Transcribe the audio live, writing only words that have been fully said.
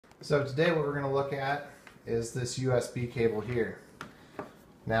So today what we're going to look at is this USB cable here.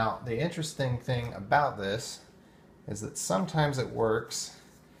 Now the interesting thing about this is that sometimes it works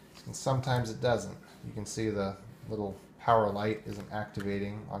and sometimes it doesn't. You can see the little power light isn't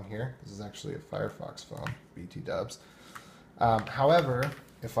activating on here. This is actually a Firefox phone, BT dubs. However,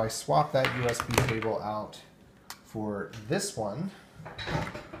 if I swap that USB cable out for this one, let me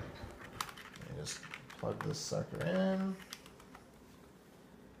just plug this sucker in.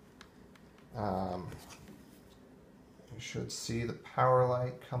 You should see the power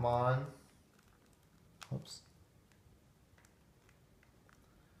light come on. Oops.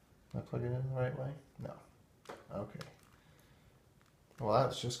 Am I plugging it in the right way? No. Okay. Well,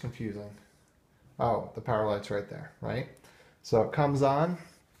 that's just confusing. Oh, the power light's right there, right? So it comes on.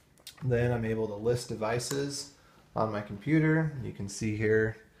 Then I'm able to list devices on my computer. You can see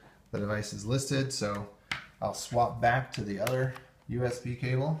here the device is listed. So I'll swap back to the other USB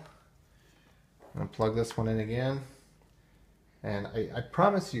cable. I'm going to plug this one in again. And I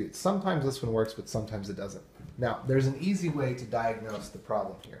promise you, sometimes this one works, but sometimes it doesn't. Now, there's an easy way to diagnose the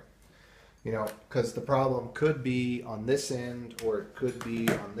problem here. You know, because the problem could be on this end or it could be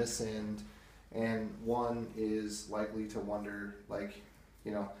on this end. And one is likely to wonder, like,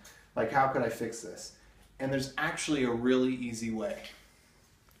 you know, like, how could I fix this? And there's actually a really easy way.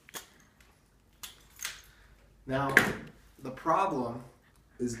 Now, the problem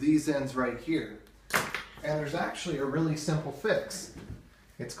is these ends right here. And there's actually a really simple fix.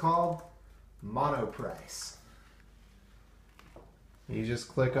 It's called monoprice. You just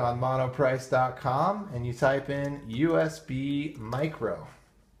click on monoprice.com and you type in USB micro.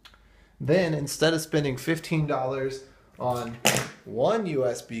 Then instead of spending $15 on one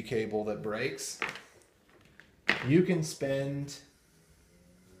USB cable that breaks, you can spend,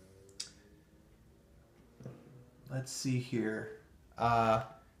 let's see here,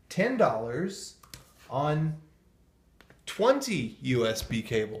 $10 on 20 USB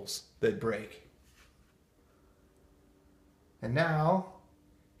cables that break. And now,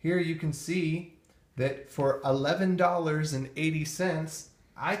 here you can see that for $11.80,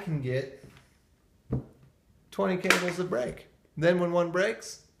 I can get 20 cables that break. Then when one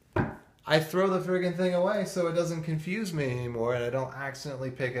breaks, I throw the friggin' thing away so it doesn't confuse me anymore and I don't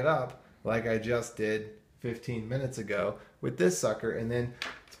accidentally pick it up like I just did 15 minutes ago with this sucker, and then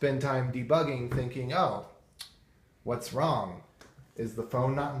spend time debugging thinking, oh, what's wrong? Is the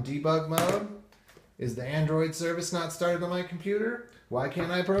phone not in debug mode? Is the Android service not started on my computer? Why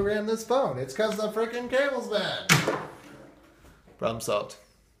can't I program this phone? It's because the frickin' cable's bad. Problem solved.